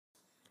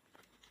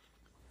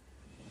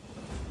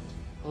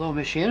Hello,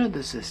 Michiana.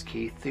 This is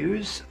Keith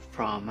Hughes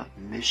from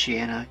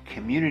Michiana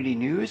Community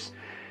News,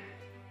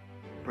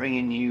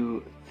 bringing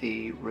you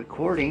the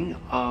recording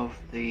of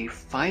the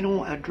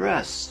final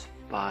address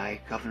by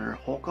Governor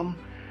Holcomb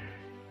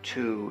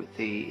to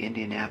the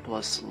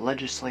Indianapolis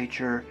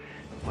legislature,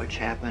 which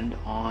happened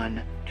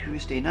on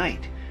Tuesday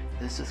night.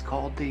 This is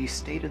called the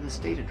State of the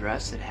State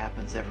Address. It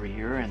happens every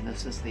year, and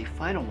this is the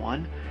final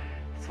one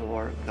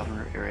for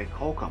Governor Eric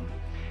Holcomb.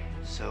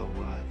 So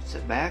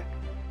sit back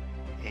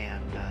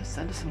and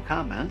send us some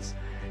comments.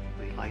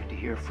 We'd like to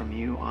hear from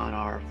you on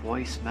our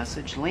voice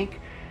message link,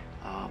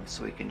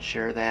 so we can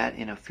share that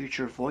in a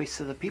future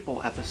Voice of the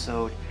People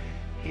episode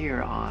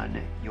here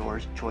on Your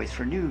Choice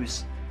for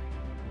News,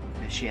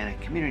 Michiana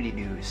Community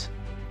News.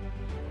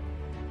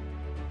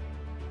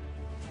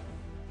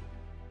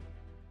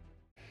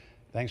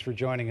 Thanks for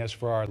joining us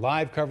for our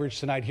live coverage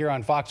tonight here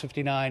on Fox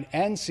 59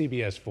 and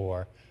CBS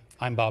 4.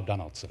 I'm Bob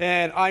Donaldson.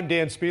 And I'm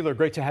Dan Spieler.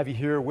 Great to have you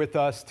here with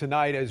us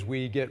tonight as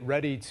we get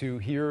ready to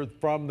hear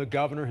from the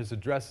governor. His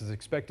address is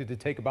expected to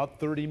take about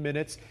 30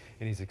 minutes,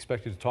 and he's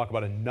expected to talk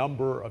about a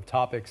number of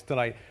topics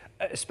tonight,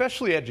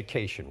 especially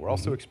education. We're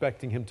also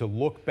expecting him to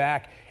look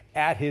back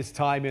at his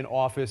time in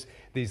office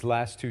these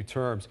last two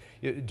terms.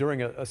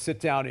 During a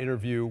sit-down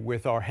interview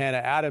with our Hannah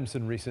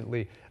Adamson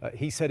recently,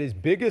 he said his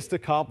biggest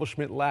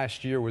accomplishment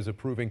last year was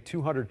approving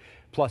 $200+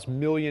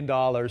 million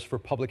for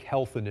public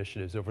health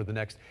initiatives over the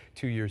next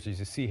 2 years. As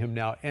you see him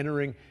now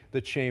entering the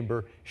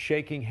chamber,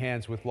 shaking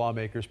hands with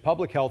lawmakers.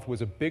 Public health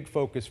was a big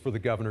focus for the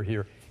governor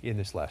here in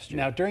this last year.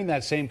 Now, during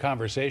that same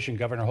conversation,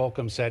 Governor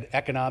Holcomb said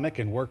economic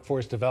and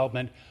workforce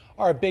development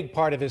are a big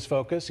part of his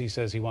focus. He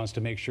says he wants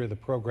to make sure the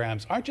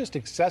programs aren't just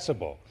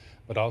accessible,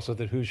 but also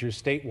that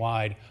Hoosiers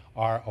statewide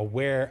are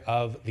aware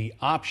of the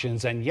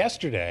options. And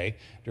yesterday,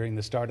 during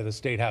the start of the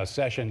State House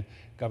session,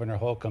 Governor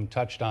Holcomb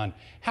touched on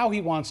how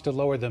he wants to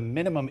lower the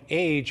minimum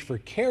age for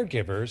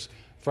caregivers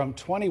from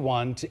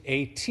 21 to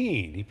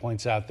 18. He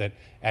points out that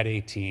at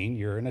 18,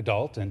 you're an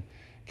adult and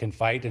can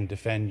fight and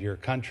defend your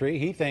country.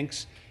 He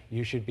thinks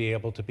you should be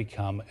able to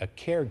become a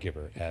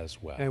caregiver as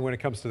well. And when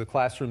it comes to the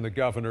classroom, the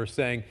governor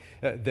saying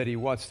that he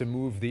wants to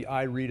move the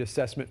iRead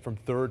assessment from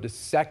 3rd to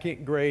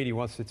 2nd grade. He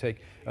wants to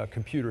take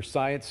computer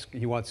science.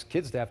 He wants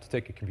kids to have to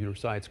take a computer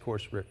science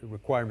course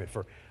requirement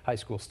for high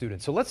school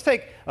students. So let's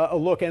take a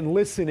look and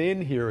listen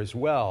in here as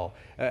well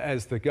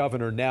as the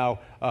governor now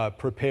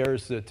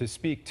prepares to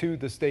speak to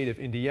the state of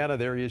Indiana.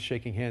 There he is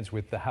shaking hands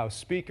with the House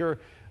Speaker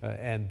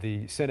and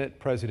the Senate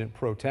President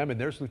Pro Tem. And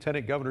there's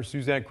Lieutenant Governor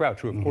Suzanne Crouch,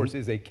 who of course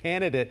is a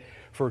candidate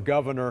for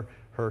governor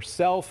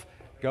herself.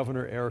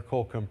 Governor Eric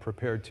Holcomb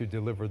prepared to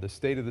deliver the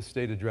State of the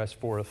State address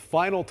for a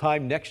final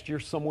time. Next year,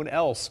 someone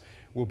else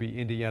will be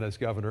Indiana's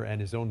governor,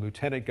 and his own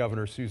Lieutenant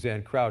Governor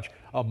Suzanne Crouch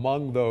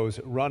among those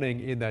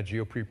running in that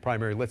GOP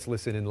primary. Let's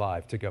listen in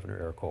live to Governor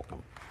Eric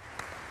Holcomb.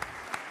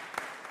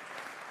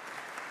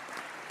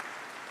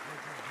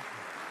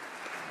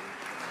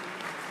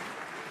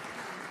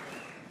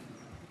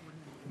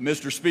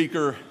 Mr.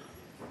 Speaker,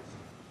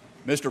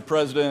 Mr.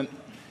 President,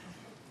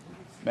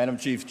 Madam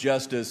Chief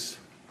Justice,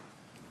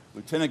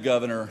 Lieutenant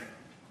Governor,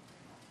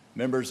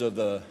 members of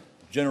the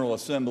General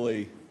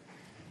Assembly,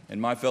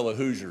 and my fellow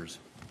Hoosiers,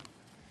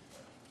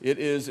 it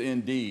is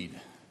indeed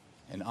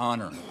an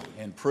honor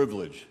and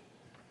privilege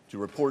to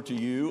report to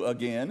you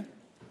again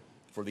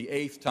for the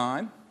 8th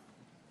time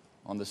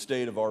on the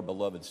state of our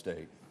beloved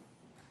state.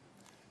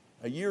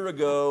 A year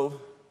ago,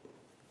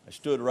 I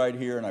stood right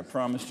here and I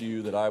promised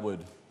you that I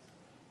would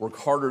work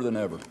harder than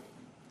ever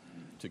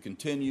to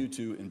continue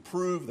to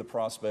improve the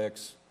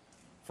prospects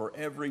for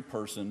every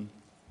person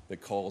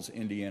that calls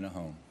Indiana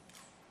home.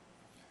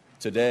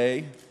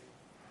 Today,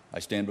 I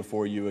stand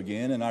before you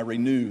again and I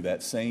renew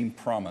that same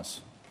promise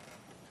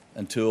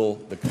until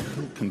the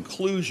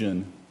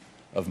conclusion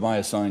of my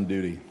assigned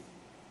duty.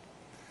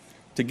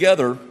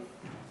 Together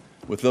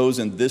with those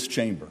in this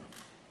chamber,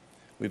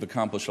 we've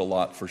accomplished a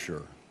lot for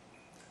sure,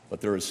 but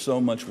there is so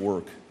much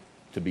work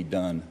to be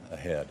done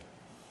ahead.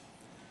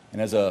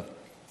 And as a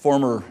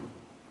former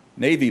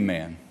Navy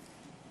man,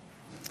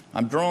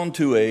 I'm drawn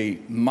to a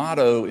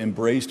motto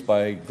embraced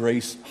by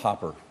Grace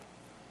Hopper,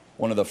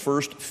 one of the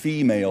first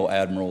female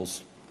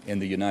admirals in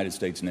the United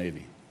States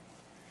Navy.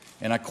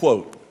 And I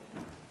quote,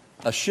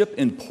 "A ship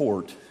in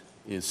port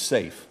is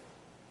safe,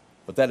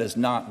 but that is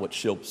not what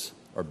ships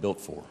are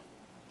built for."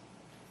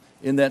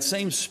 In that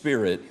same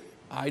spirit,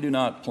 I do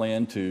not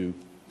plan to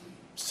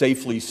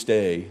safely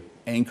stay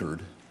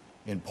anchored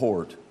in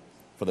port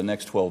for the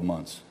next 12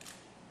 months.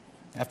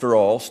 After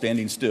all,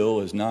 standing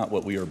still is not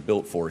what we are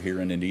built for here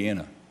in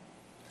Indiana.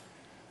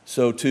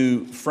 So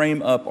to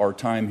frame up our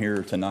time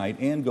here tonight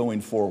and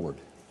going forward,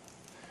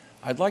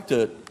 I'd like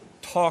to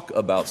talk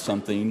about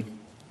something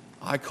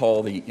I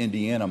call the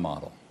Indiana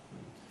model,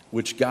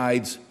 which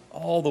guides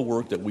all the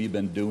work that we've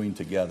been doing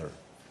together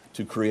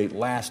to create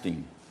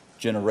lasting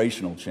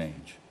generational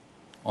change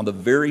on the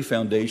very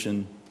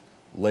foundation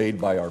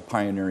laid by our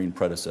pioneering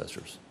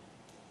predecessors.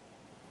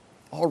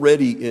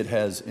 Already it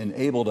has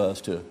enabled us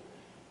to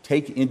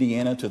take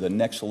Indiana to the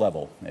next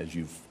level, as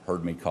you've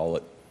heard me call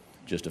it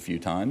just a few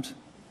times.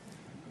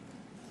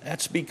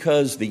 That's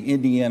because the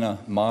Indiana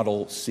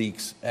model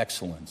seeks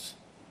excellence,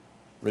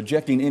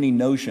 rejecting any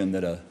notion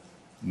that a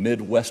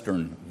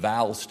Midwestern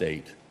Val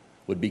state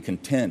would be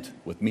content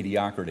with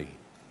mediocrity,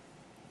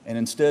 and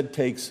instead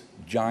takes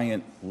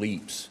giant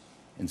leaps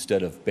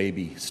instead of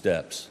baby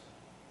steps.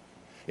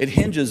 It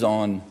hinges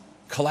on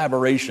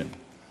collaboration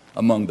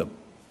among the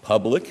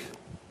public,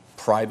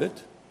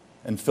 private,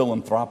 and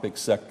philanthropic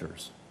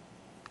sectors,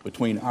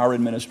 between our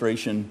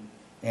administration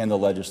and the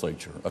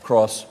legislature,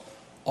 across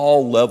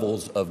all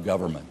levels of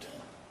government.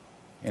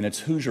 And it's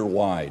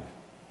Hoosier-wide,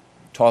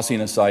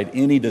 tossing aside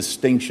any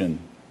distinction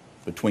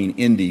between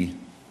Indy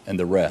and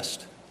the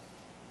rest.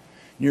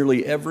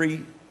 Nearly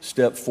every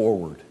step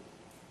forward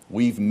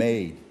we've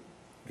made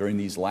during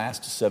these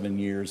last 7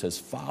 years has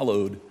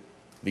followed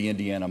the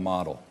Indiana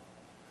model.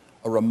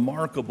 A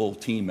remarkable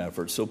team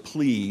effort, so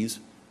please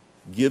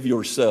give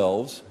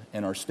yourselves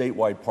and our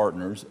statewide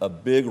partners a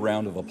big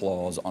round of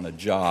applause on a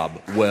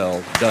job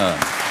well done.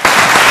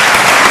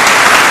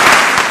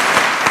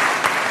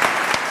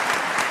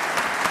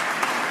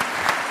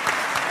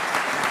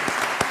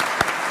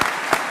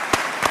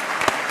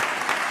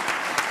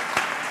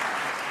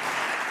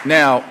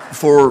 Now,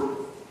 for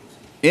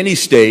any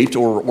state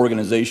or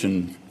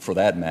organization, for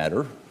that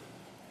matter,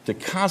 to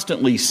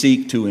constantly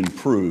seek to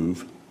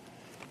improve,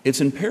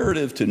 it's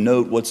imperative to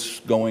note what's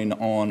going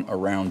on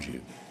around you,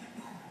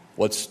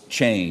 what's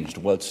changed,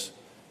 what's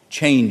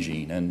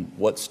changing, and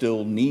what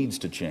still needs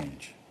to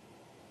change.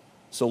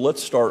 So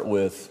let's start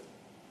with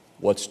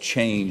what's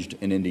changed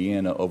in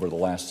Indiana over the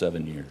last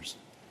 7 years.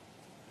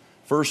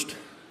 First,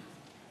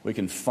 we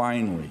can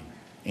finally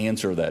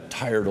answer that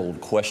tired old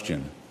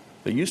question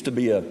that used to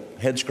be a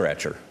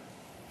head-scratcher.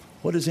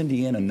 What is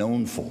Indiana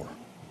known for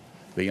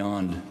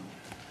beyond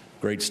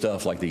great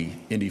stuff like the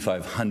Indy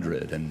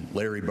 500 and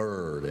Larry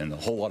Bird and a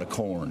whole lot of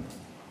corn?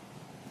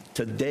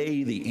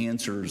 Today, the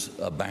answers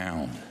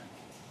abound.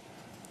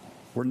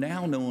 We're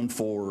now known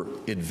for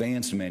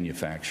advanced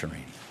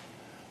manufacturing,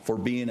 for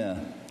being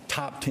a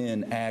top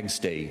 10 ag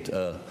state,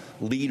 a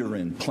leader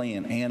in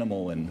plant,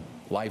 animal, and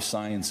life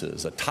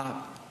sciences, a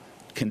top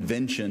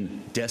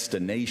convention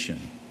destination,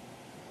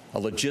 a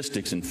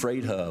logistics and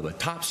freight hub, a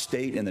top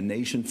state in the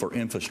nation for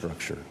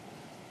infrastructure.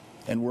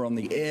 And we're on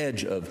the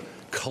edge of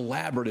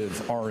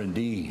collaborative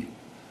R&D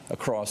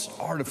across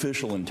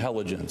artificial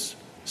intelligence,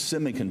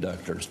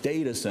 semiconductors,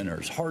 data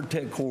centers, hard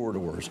tech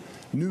corridors,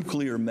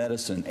 nuclear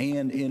medicine,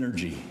 and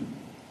energy,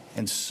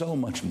 and so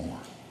much more.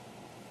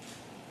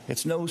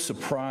 It's no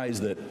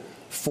surprise that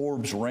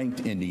Forbes ranked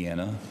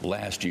Indiana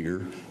last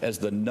year as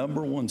the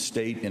 #1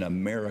 state in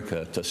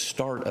America to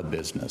start a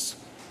business.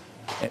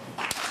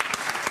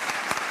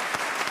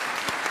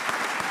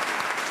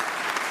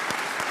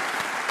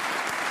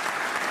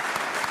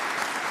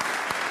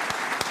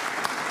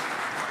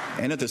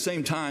 And at the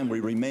same time, we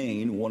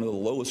remain one of the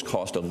lowest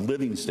cost of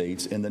living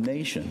states in the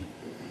nation.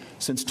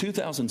 Since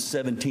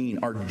 2017,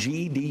 our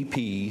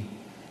GDP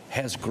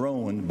has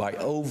grown by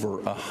over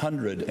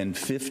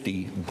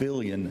 $150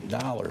 billion.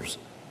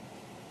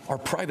 Our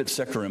private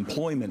sector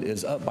employment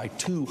is up by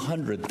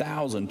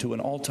 200,000 to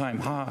an all-time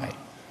high,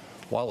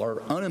 while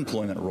our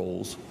unemployment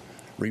rolls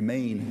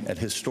remain at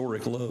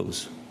historic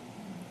lows.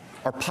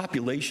 Our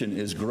population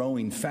is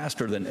growing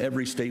faster than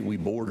every state we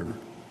border.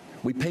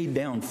 We paid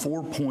down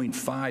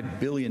 $4.5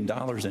 billion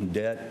in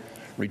debt,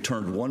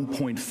 returned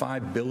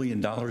 $1.5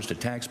 billion to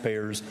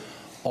taxpayers,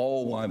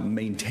 all while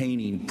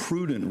maintaining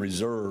prudent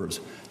reserves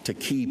to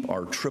keep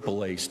our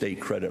AAA state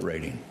credit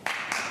rating.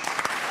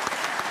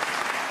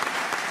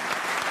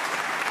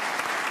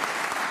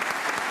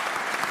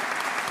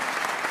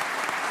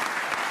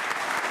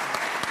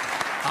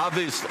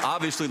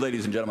 Obviously,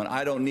 ladies and gentlemen,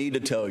 I don't need to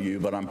tell you,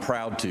 but I'm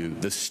proud to.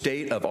 The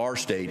state of our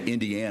state,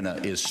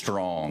 Indiana, is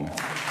strong.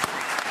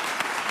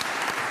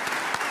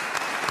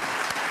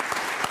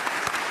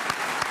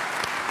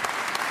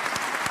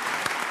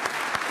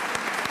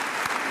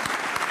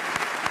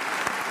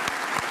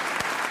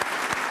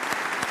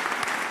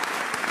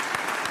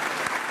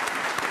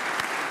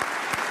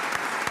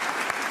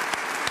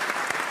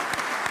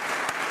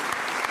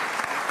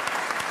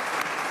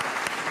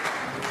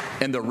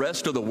 And the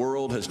rest of the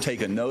world has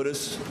taken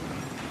notice,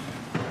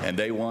 and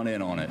they want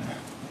in on it.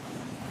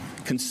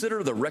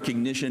 Consider the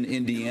recognition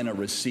Indiana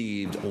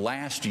received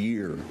last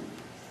year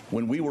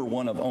when we were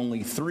one of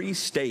only 3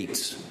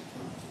 states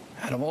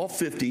out of all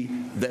 50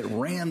 that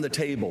ran the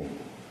table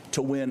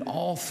to win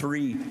all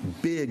 3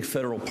 big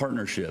federal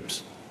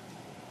partnerships: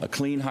 a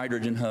clean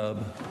hydrogen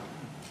hub,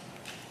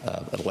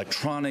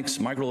 electronics,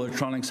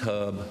 microelectronics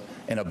hub,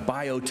 and a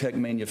biotech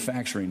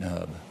manufacturing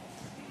hub.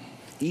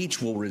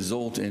 Each will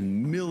result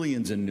in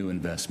millions in new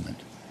investment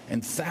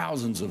and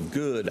thousands of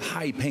good,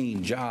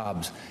 high-paying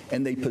jobs,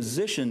 and they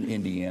position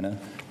Indiana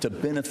to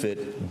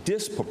benefit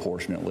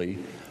disproportionately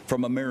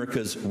from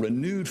America's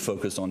renewed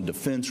focus on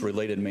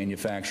defense-related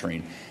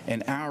manufacturing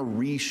and our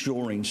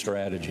reshoring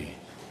strategy.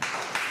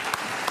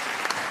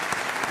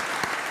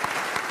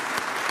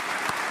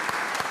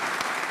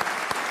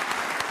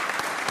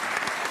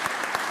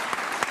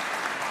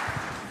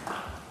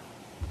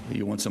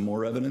 You want some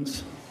more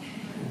evidence?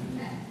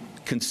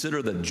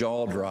 consider the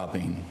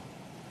jaw-dropping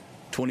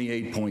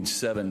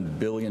 $28.7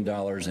 billion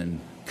in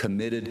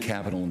committed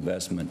capital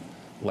investment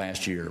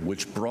last year,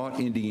 which brought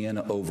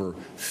Indiana over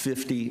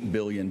 $50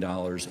 billion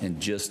in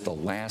just the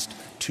last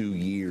 2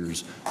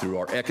 years through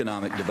our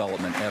economic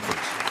development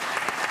efforts.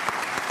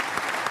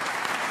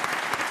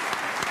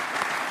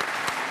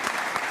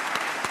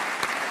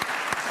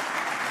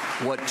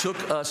 What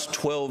took us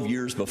 12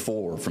 years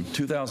before, from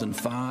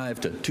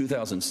 2005 to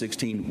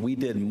 2016, we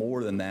did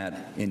more than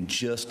that in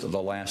just the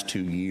last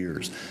 2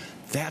 years.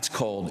 That's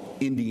called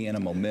Indiana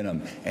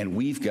momentum, and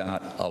we've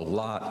got a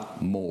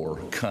lot more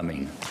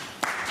coming.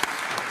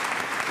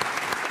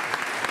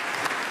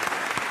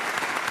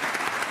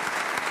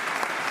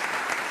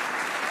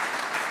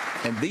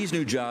 And these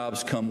new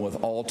jobs come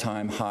with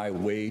all-time high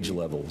wage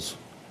levels,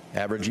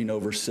 averaging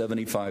over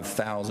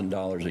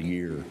 $75,000 a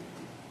year,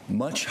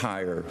 much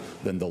higher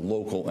than the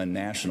local and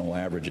national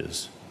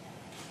averages.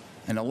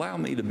 And allow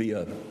me to be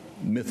a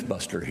myth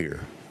buster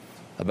here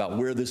about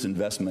where this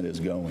investment is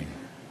going.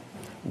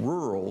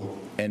 Rural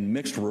and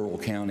mixed rural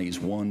counties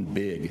won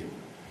big,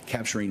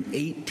 capturing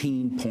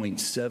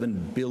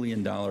 $18.7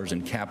 billion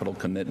in capital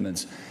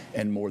commitments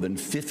and more than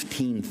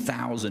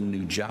 15,000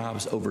 new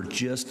jobs over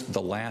just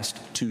the last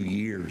 2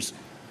 years.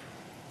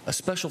 A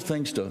special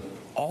thanks to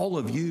all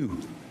of you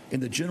in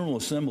the General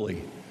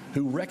Assembly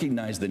who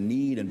recognized the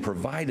need and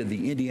provided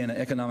the Indiana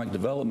Economic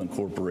Development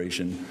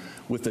Corporation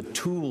with the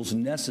tools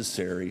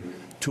necessary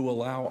to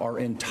allow our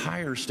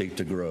entire state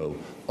to grow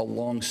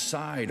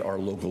alongside our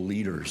local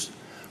leaders.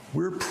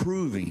 We're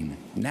proving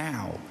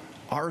now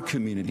our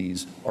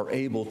communities are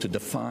able to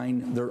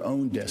define their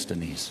own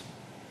destinies.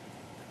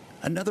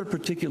 Another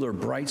particular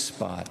bright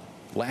spot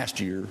last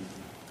year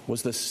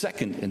was the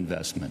second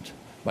investment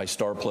by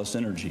Star Plus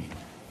Energy,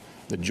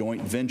 the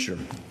joint venture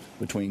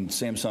between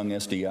Samsung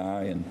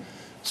SDI and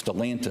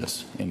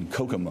Stellantis in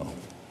Kokomo,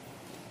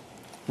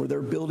 where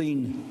they're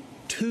building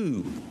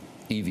 2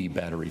 EV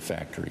battery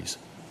factories,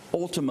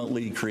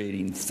 ultimately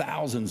creating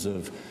thousands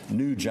of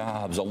new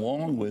jobs,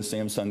 along with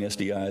Samsung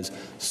SDI's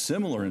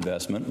similar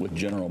investment with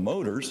General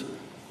Motors,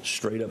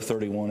 straight up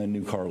 31 in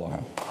New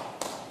Carlisle.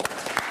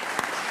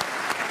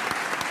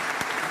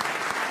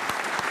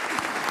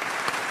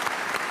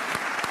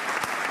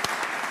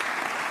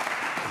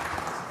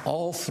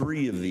 All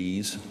 3 of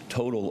these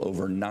total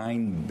over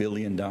 $9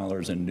 billion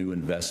in new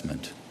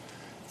investment.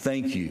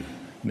 Thank you,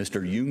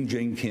 Mr.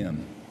 Yoongjin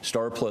Kim,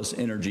 Star Plus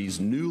Energy's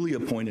newly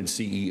appointed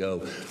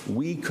CEO.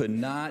 We could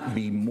not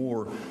be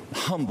more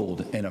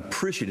humbled and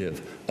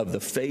appreciative of the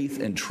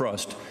faith and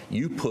trust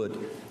you put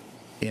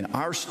in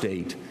our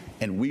state,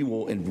 and we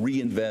will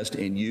reinvest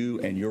in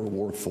you and your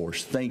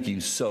workforce. Thank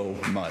you so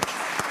much.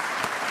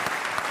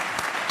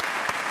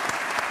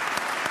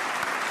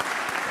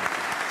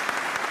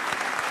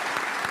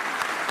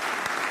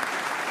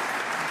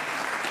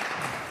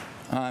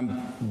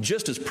 I'm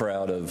just as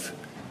proud of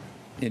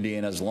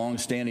Indiana's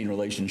longstanding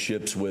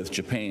relationships with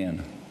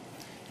Japan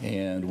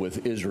and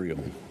with Israel,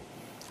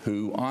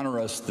 who honor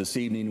us this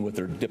evening with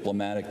their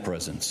diplomatic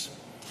presence.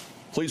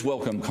 Please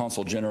welcome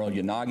Consul General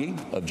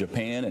Yanagi of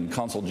Japan and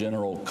Consul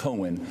General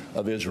Cohen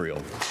of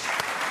Israel.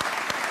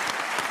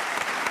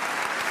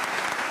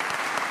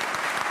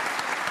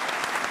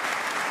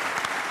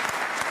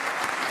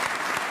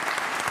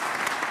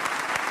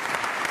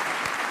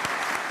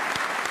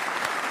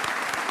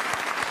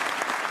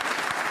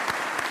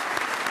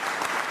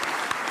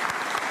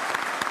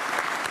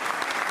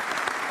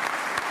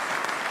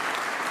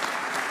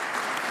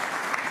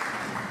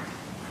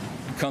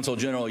 Consul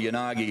General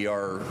Yanagi,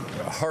 our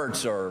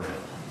hearts are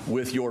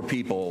with your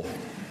people,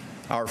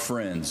 our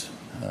friends,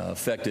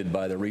 affected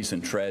by the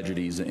recent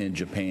tragedies in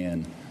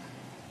Japan.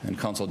 And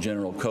Consul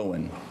General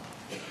Cohen,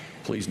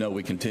 please know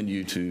we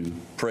continue to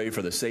pray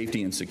for the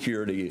safety and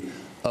security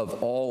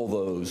of all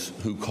those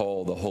who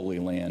call the Holy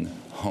Land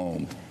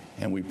home.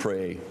 And we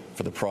pray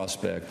for the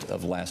prospect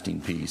of lasting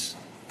peace.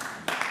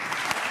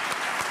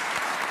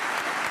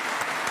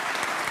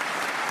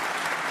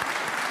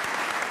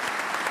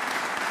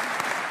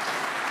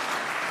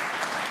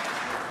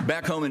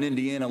 Back home in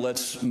Indiana,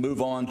 let's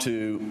move on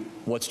to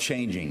what's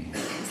changing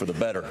for the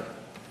better.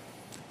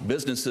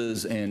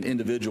 Businesses and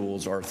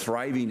individuals are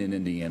thriving in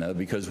Indiana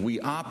because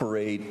we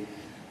operate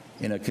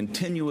in a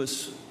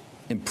continuous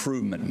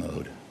improvement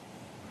mode.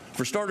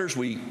 For starters,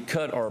 we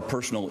cut our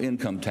personal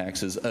income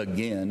taxes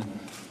again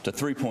to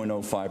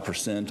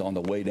 3.05% on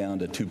the way down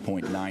to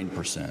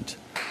 2.9%.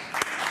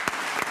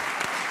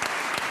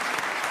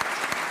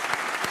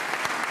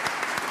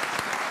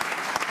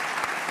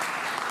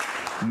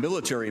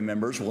 Military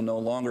members will no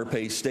longer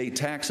pay state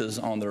taxes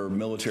on their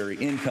military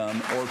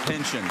income or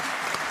pensions.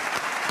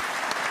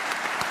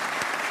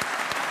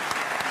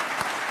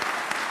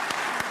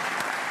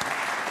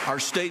 Our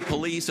state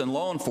police and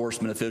law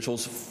enforcement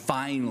officials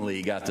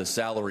finally got the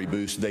salary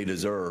boost they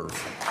deserve.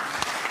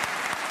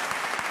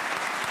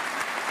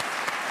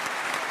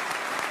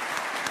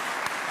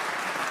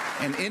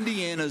 And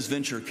Indiana's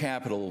venture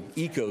capital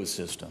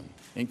ecosystem,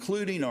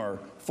 including our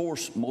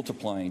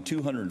force-multiplying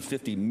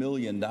 $250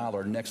 million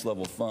Next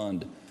Level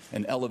Fund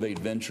and Elevate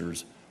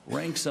Ventures,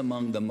 ranks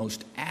among the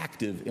most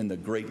active in the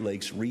Great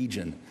Lakes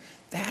region.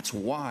 That's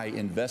why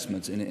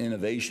investments in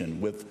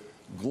innovation, with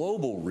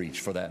global reach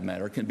for that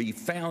matter, can be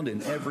found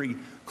in every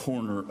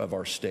corner of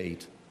our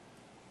state.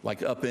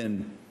 Like up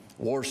in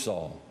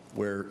Warsaw,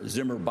 where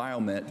Zimmer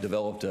Biomet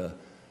developed a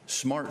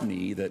smart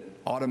knee that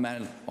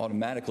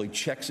automatically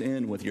checks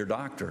in with your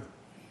doctor.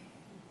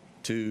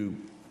 To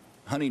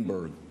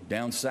Huntingburg,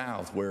 down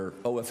south, where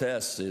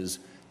OFS is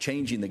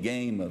changing the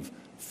game of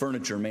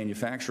furniture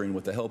manufacturing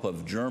with the help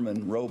of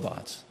German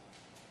robots.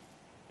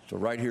 So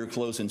right here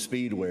close in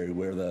Speedway,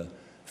 where the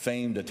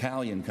famed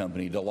Italian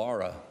company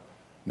Dallara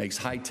makes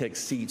high-tech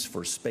seats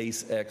for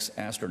SpaceX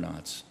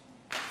astronauts.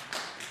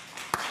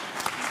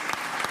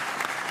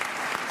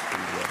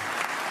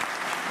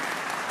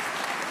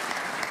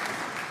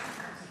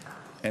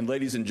 And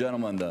ladies and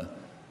gentlemen, the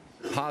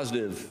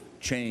positive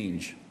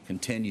change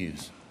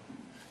continues.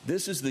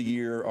 This is the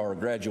year our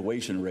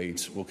graduation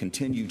rates will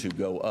continue to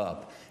go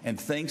up. And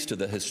thanks to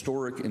the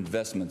historic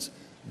investments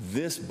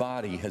this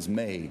body has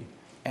made,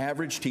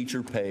 average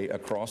teacher pay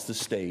across the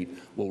state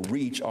will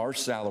reach our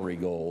salary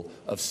goal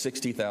of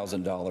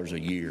 $60,000 a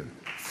year.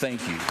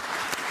 Thank you.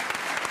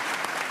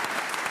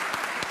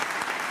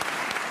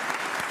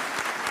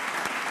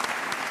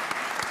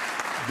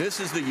 This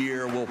is the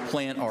year we'll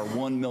plant our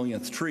 1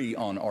 millionth tree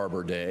on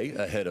Arbor Day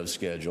ahead of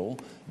schedule.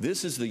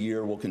 This is the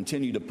year we'll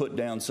continue to put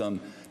down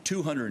some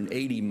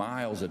 280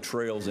 miles of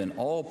trails in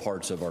all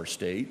parts of our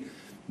state,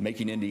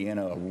 making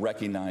Indiana a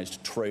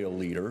recognized trail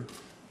leader.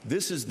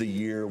 This is the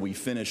year we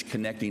finish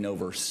connecting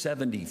over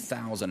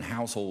 70,000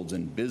 households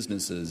and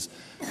businesses,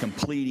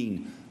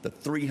 completing the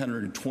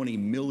 $320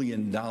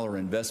 million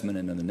investment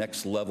into the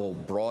Next Level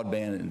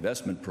broadband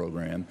investment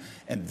program.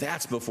 And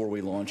that's before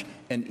we launch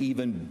an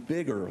even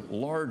bigger,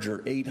 larger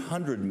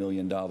 $800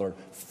 million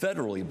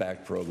federally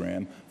backed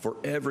program for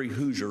every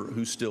Hoosier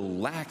who still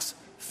lacks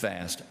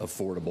fast,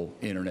 affordable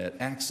internet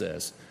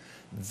access.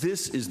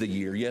 This is the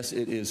year, yes,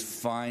 it is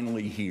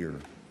finally here,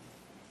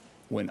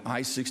 when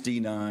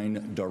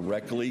I-69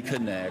 directly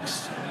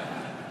connects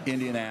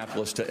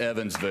Indianapolis to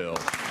Evansville.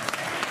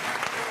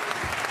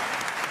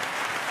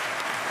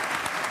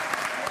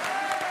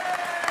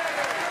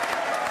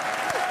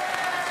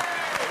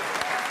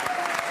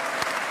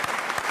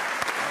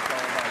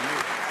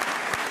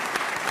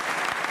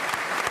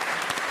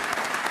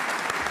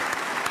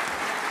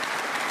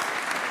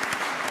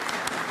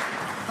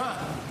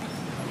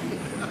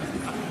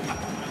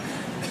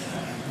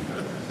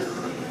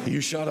 You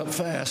shot up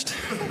fast.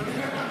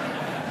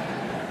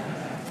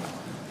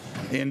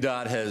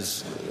 INDOT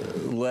has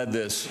led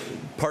this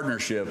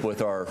partnership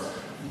with our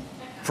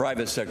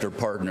private sector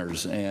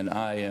partners, and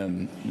I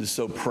am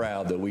so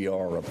proud that we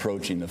are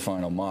approaching the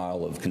final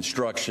mile of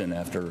construction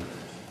after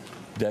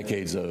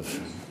decades of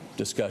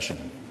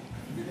discussion.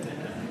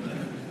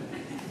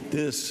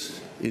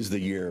 This is the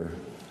year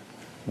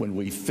when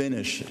we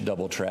finish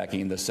double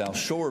tracking the South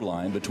Shore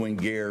line between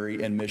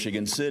Gary and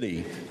Michigan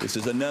City. This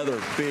is another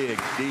big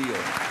deal.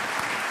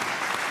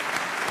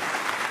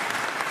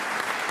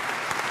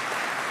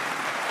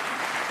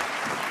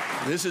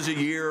 This is a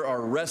year our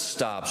rest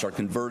stops are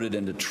converted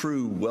into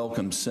true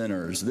welcome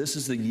centers. This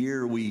is the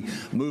year we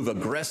move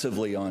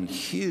aggressively on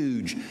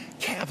huge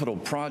capital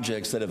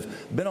projects that have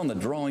been on the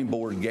drawing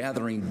board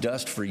gathering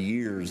dust for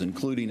years,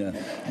 including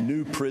a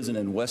new prison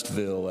in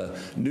Westville, a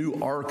new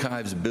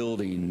archives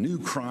building, new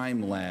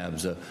crime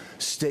labs, a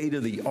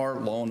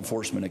state-of-the-art law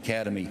enforcement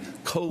academy,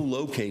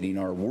 co-locating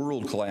our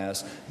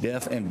world-class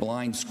deaf and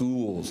blind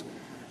schools,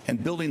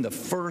 and building the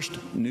first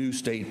new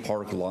state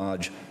park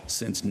lodge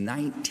since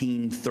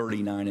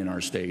 1939 in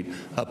our state,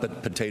 up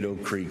at Potato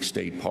Creek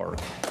State Park.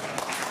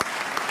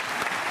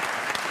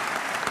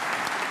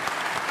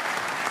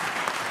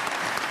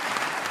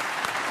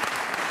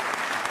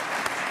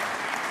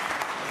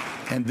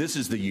 And this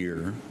is the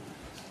year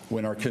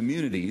when our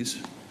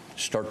communities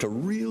start to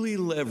really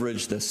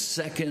leverage the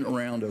second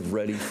round of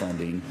READY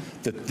funding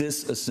that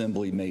this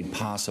assembly made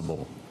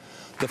possible.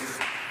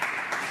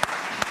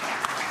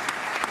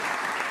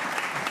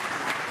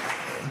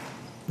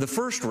 The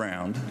first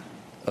round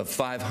of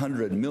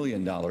 $500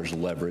 million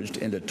leveraged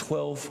into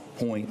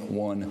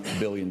 $12.1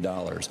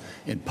 billion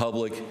in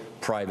public,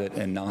 private,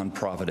 and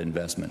nonprofit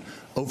investment,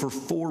 over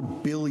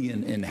 $4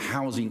 billion in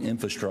housing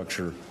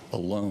infrastructure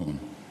alone.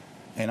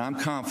 And I'm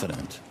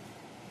confident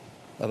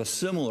of a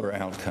similar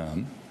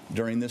outcome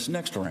during this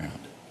next round.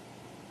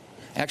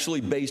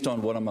 Actually, based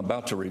on what I'm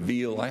about to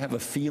reveal, I have a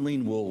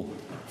feeling will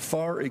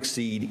far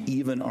exceed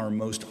even our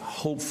most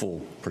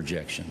hopeful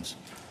projections.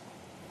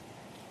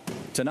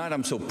 Tonight,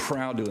 I'm so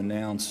proud to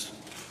announce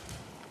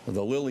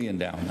the Lilly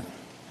Endowment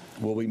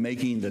will be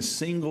making the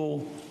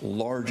single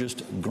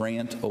largest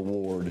grant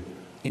award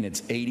in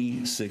its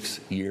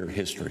 86-year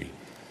history,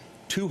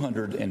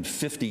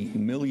 $250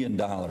 million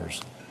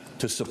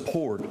to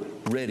support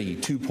READY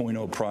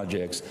 2.0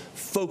 projects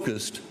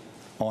focused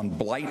on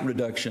blight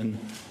reduction,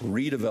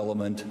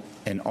 redevelopment,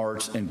 and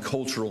arts and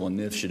cultural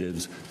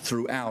initiatives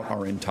throughout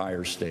our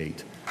entire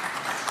state.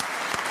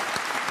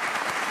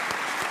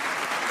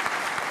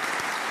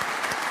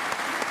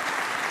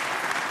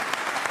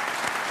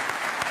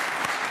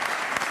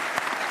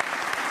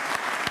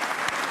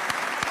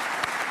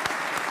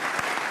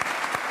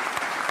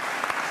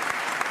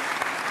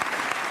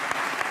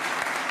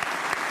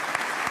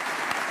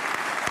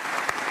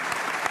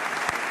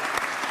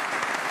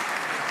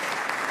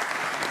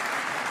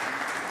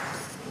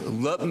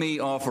 Let me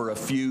offer a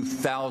few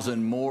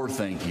thousand more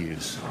thank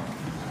yous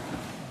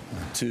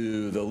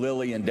to the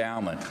Lilly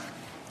Endowment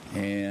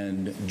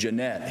and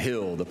Jeanette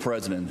Hill, the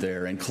president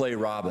there, and Clay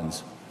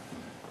Robbins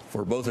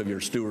for both of your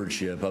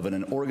stewardship of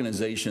an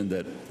organization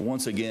that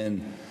once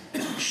again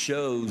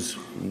shows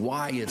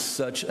why it's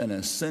such an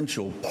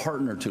essential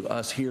partner to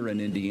us here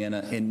in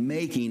Indiana in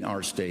making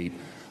our state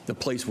the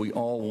place we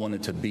all want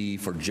it to be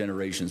for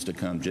generations to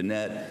come.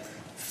 Jeanette,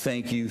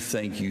 thank you,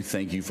 thank you,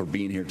 thank you for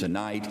being here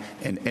tonight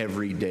and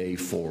every day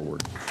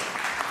forward.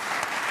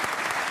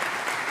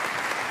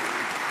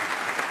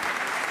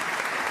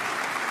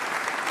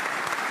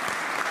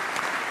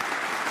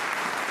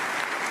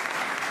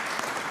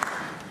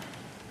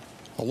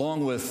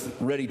 Along with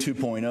Ready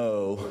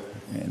 2.0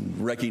 and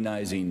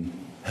recognizing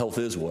health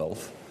is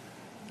wealth,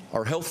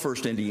 our Health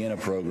First Indiana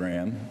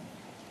program,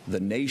 the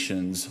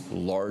nation's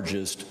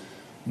largest,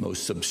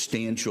 most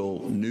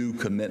substantial new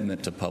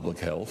commitment to public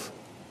health,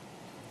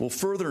 will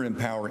further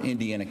empower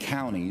Indiana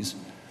counties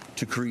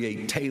to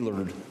create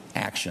tailored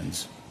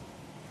actions.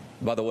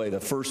 By the way, the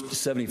first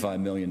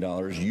 $75 million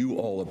you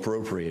all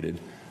appropriated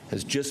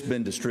has just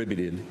been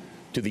distributed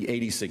to the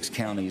 86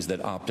 counties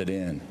that opted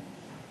in.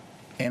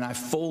 And I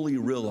fully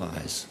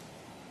realize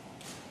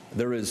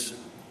there is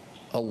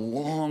a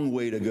long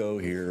way to go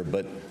here,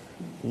 but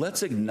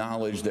let's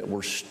acknowledge that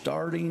we're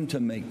starting to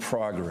make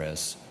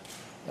progress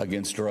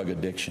against drug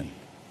addiction.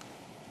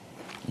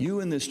 You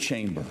in this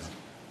chamber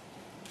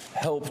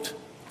helped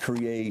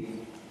create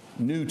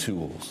new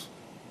tools,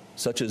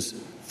 such as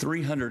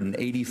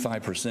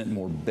 385%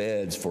 more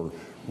beds for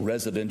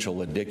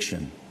residential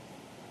addiction,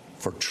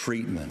 for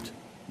treatment,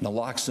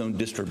 naloxone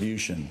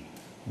distribution,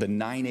 the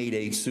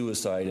 988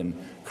 Suicide and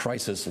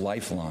Crisis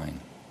Lifeline,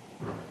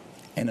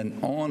 and an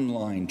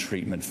online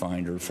treatment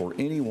finder for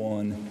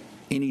anyone,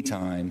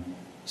 anytime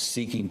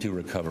seeking to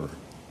recover.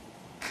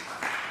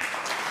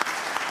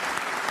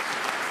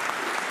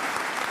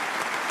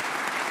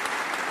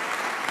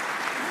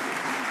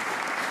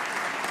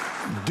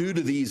 Due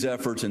to these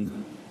efforts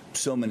and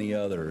so many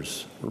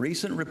others,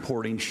 recent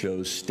reporting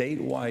shows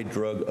statewide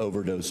drug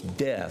overdose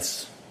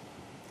deaths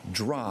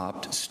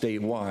dropped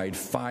statewide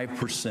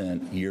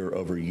 5% year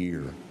over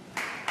year.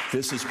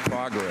 This is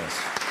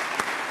progress.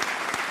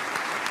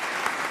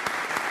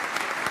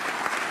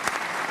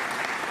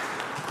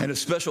 And a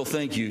special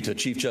thank you to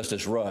Chief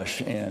Justice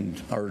Rush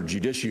and our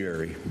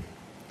judiciary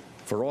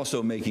for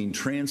also making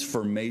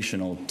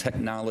transformational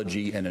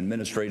technology and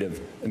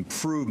administrative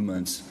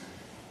improvements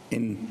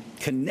in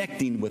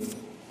connecting with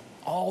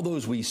all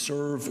those we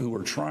serve who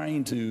are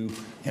trying to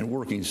and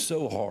working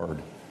so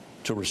hard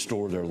to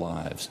restore their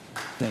lives.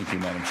 Thank you,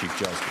 Madam Chief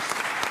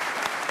Justice.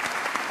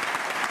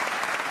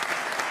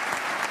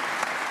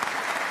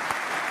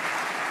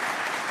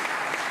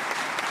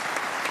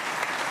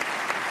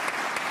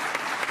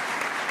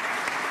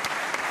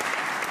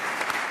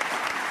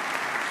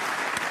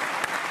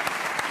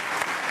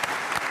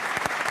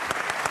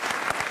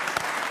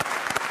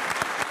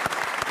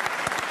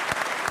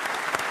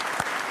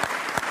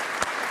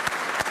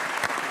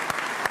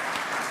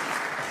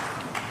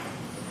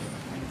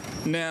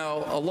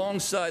 Now,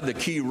 alongside the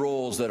key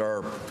roles that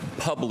our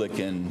public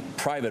and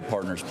private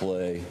partners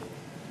play,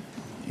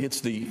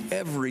 it's the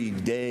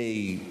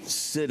everyday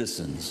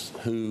citizens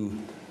who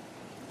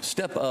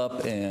step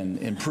up and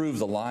improve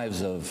the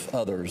lives of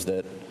others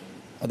that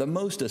are the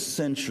most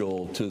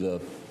essential to the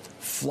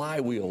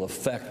flywheel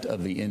effect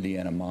of the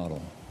Indiana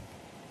model.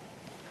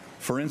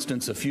 For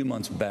instance, a few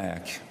months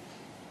back,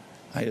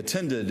 I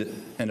attended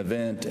an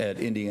event at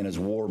Indiana's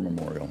War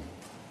Memorial.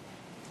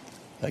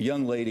 A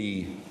young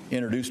lady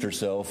introduced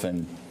herself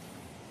and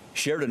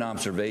shared an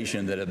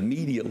observation that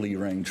immediately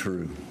rang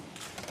true.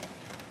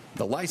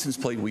 The license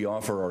plate we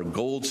offer our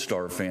Gold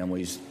Star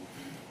families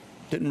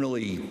didn't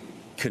really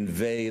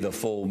convey the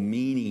full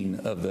meaning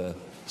of the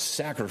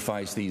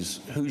sacrifice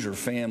these Hoosier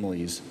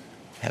families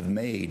have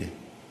made.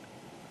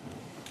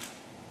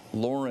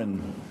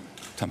 Lauren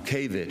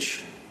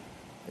Tomkevich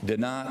did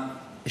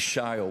not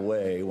shy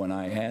away when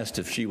I asked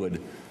if she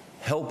would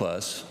help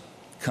us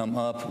come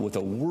up with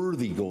a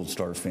worthy Gold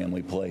Star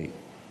family plate.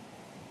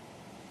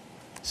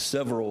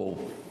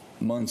 Several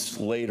months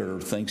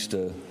later, thanks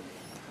to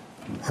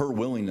her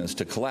willingness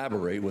to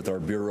collaborate with our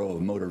Bureau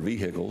of Motor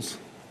Vehicles,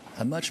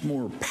 a much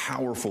more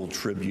powerful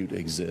tribute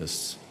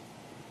exists.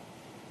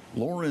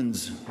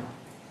 Lauren's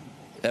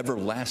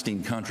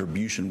everlasting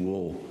contribution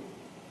will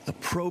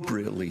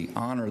appropriately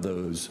honor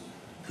those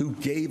who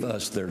gave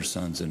us their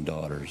sons and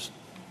daughters,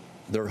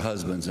 their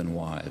husbands and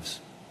wives.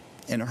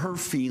 And her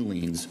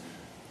feelings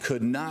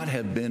could not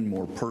have been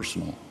more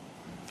personal.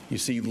 You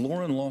see,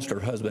 Lauren lost her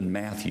husband,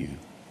 Matthew,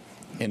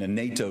 in a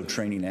NATO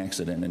training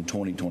accident in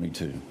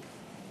 2022.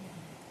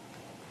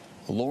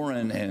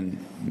 Lauren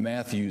and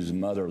Matthew's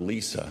mother,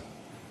 Lisa,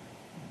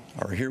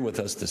 are here with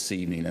us this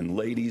evening. And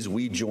ladies,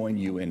 we join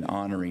you in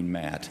honoring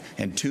Matt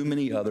and too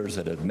many others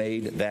that have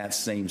made that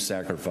same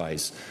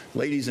sacrifice.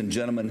 Ladies and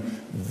gentlemen,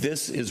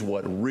 this is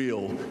what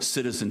real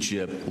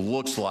citizenship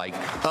looks like,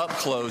 up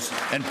close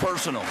and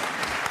personal.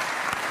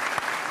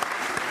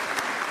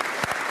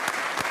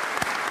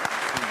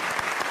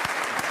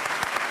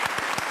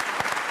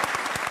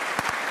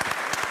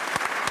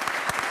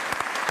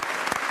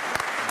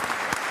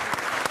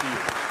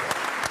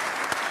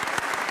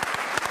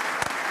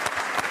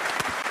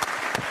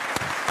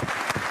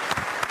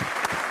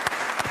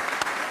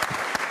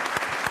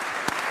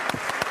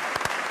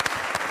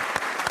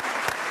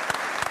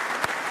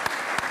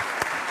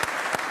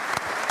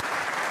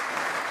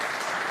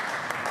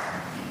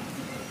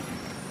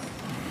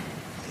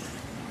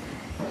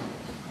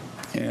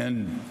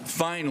 And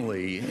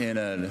finally, in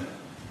an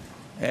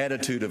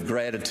attitude of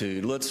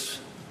gratitude, let's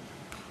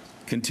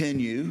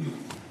continue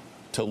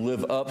to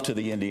live up to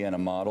the Indiana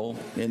model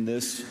in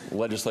this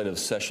legislative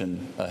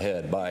session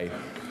ahead by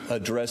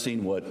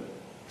addressing what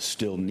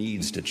still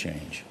needs to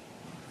change.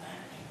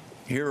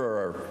 Here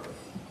are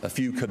a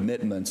few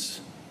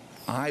commitments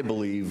I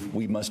believe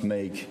we must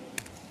make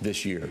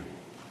this year.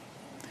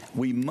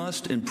 We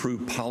must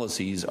improve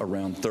policies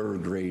around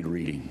third grade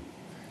reading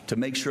to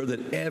make sure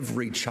that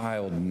every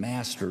child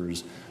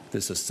masters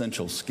this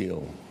essential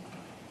skill.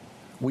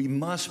 We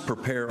must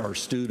prepare our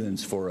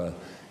students for a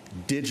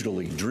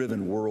digitally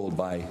driven world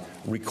by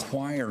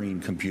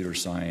requiring computer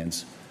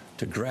science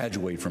to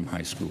graduate from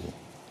high school.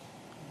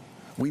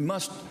 We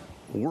must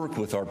work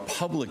with our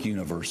public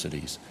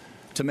universities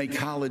to make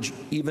college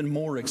even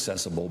more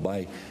accessible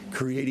by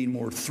creating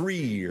more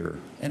 3-year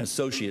and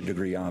associate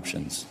degree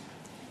options.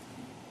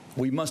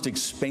 We must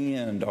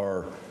expand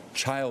our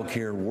child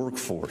care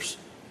workforce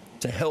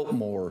to help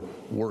more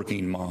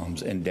working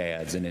moms and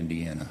dads in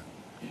Indiana.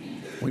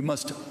 We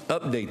must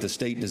update the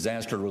State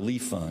Disaster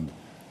Relief Fund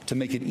to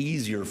make it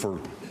easier for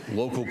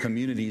local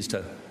communities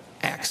to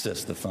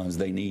access the funds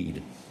they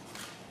need.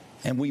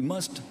 And we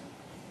must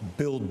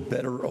build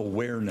better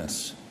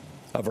awareness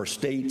of our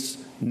state's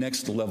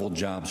Next Level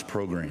Jobs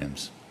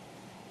programs.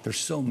 There's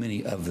so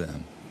many of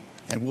them.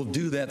 And we'll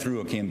do that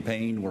through a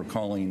campaign we're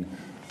calling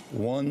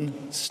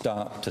One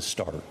Stop to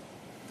Start,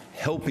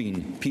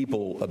 helping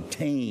people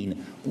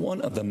obtain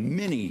one of the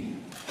many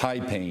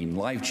high-paying,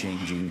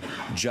 life-changing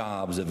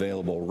jobs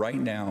available right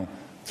now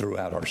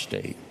throughout our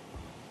state.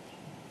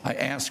 I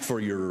ask for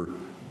your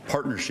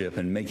partnership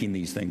in making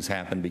these things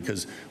happen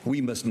because we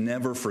must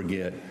never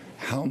forget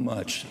how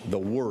much the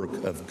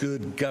work of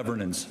good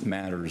governance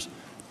matters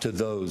to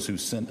those who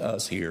sent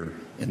us here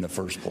in the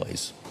first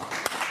place.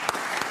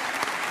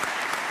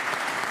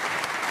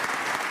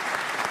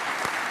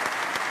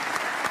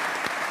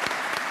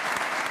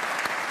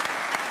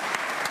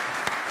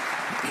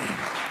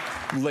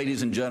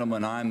 Ladies and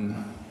gentlemen,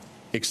 I'm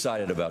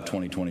excited about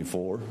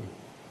 2024.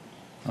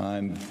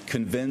 I'm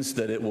convinced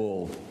that it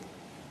will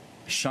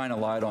shine a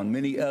light on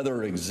many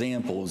other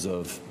examples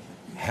of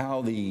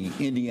how the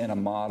Indiana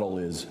model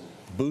is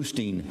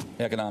boosting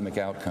economic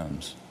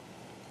outcomes,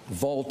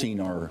 vaulting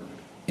our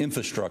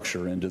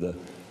infrastructure into the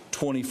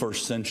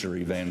 21st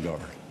century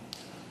vanguard,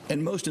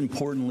 and most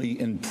importantly,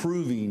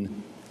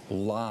 improving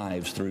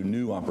lives through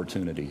new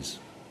opportunities.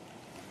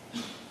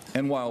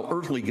 And while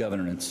earthly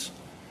governance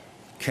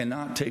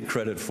cannot take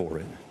credit for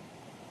it,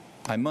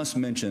 I must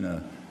mention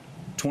a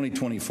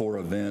 2024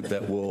 event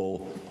that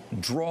will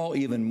draw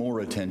even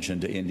more attention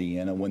to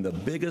Indiana when the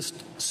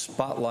biggest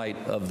spotlight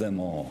of them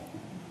all,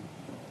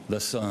 the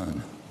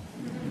sun,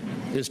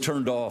 is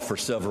turned off for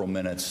several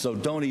minutes. So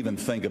don't even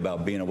think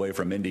about being away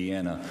from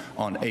Indiana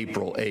on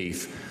April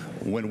 8th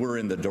when we're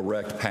in the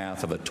direct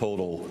path of a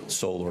total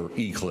solar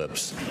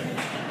eclipse.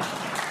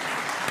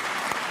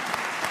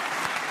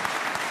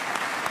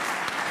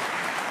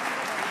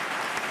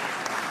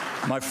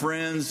 My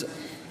friends,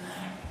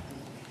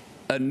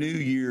 a new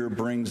year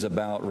brings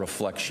about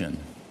reflection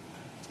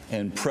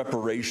and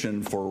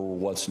preparation for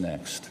what's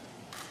next.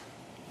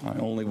 I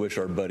only wish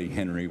our buddy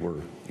Henry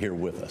were here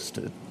with us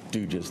to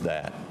do just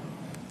that.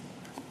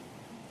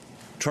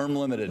 Term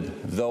limited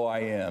though I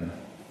am,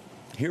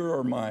 here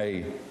are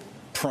my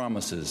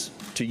promises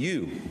to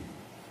you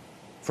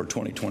for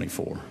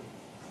 2024.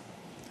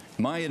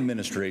 My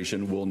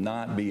administration will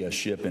not be a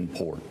ship in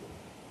port.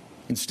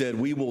 Instead,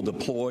 we will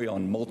deploy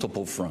on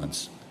multiple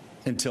fronts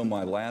until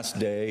my last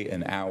day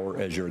and hour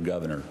as your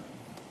governor.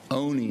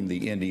 Owning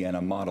the Indiana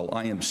model,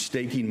 I am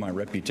staking my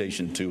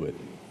reputation to it.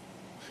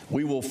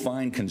 We will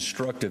find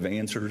constructive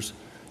answers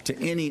to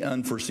any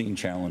unforeseen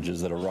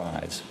challenges that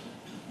arise,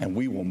 and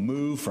we will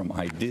move from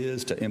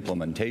ideas to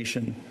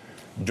implementation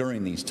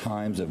during these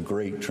times of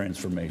great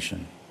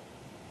transformation.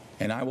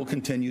 And I will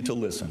continue to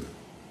listen,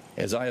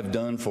 as I have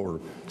done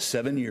for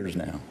 7 years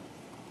now,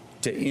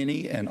 to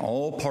any and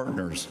all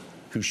partners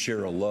who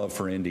share a love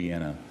for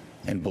Indiana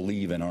and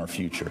believe in our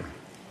future.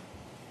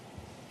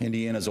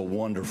 Indiana is a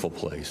wonderful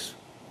place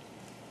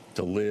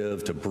to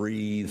live, to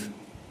breathe,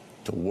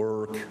 to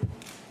work,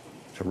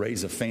 to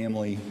raise a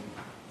family,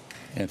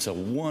 and it's a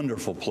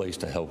wonderful place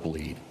to help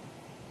lead.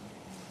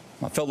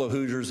 My fellow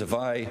Hoosiers, if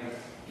I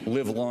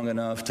live long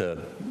enough to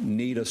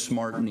need a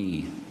smart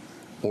knee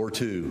or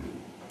two,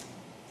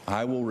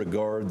 I will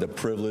regard the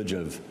privilege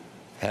of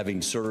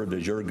having served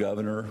as your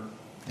governor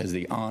as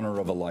the honor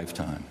of a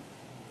lifetime.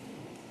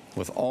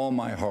 With all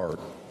my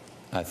heart,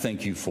 I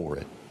thank you for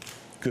it.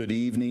 Good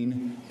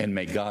evening, and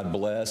may God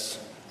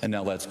bless. And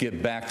now let's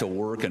get back to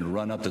work and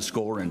run up the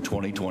score in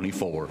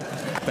 2024.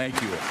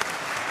 Thank you.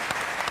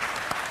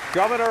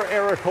 Governor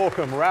Eric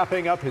Holcomb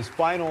wrapping up his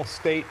final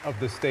State of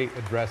the State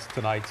address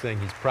tonight, saying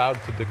he's proud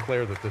to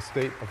declare that the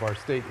state of our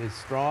state is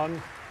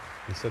strong.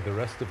 He said the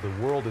rest of the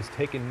world has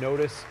taken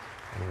notice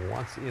and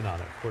wants in on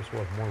it. Of course,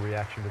 we'll have more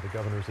reaction to the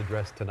governor's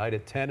address tonight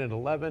at 10 and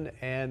 11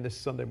 and this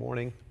Sunday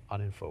morning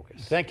on In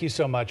Focus. Thank you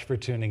so much for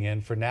tuning in.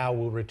 For now,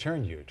 we'll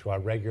return you to our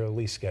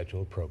regularly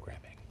scheduled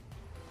programming.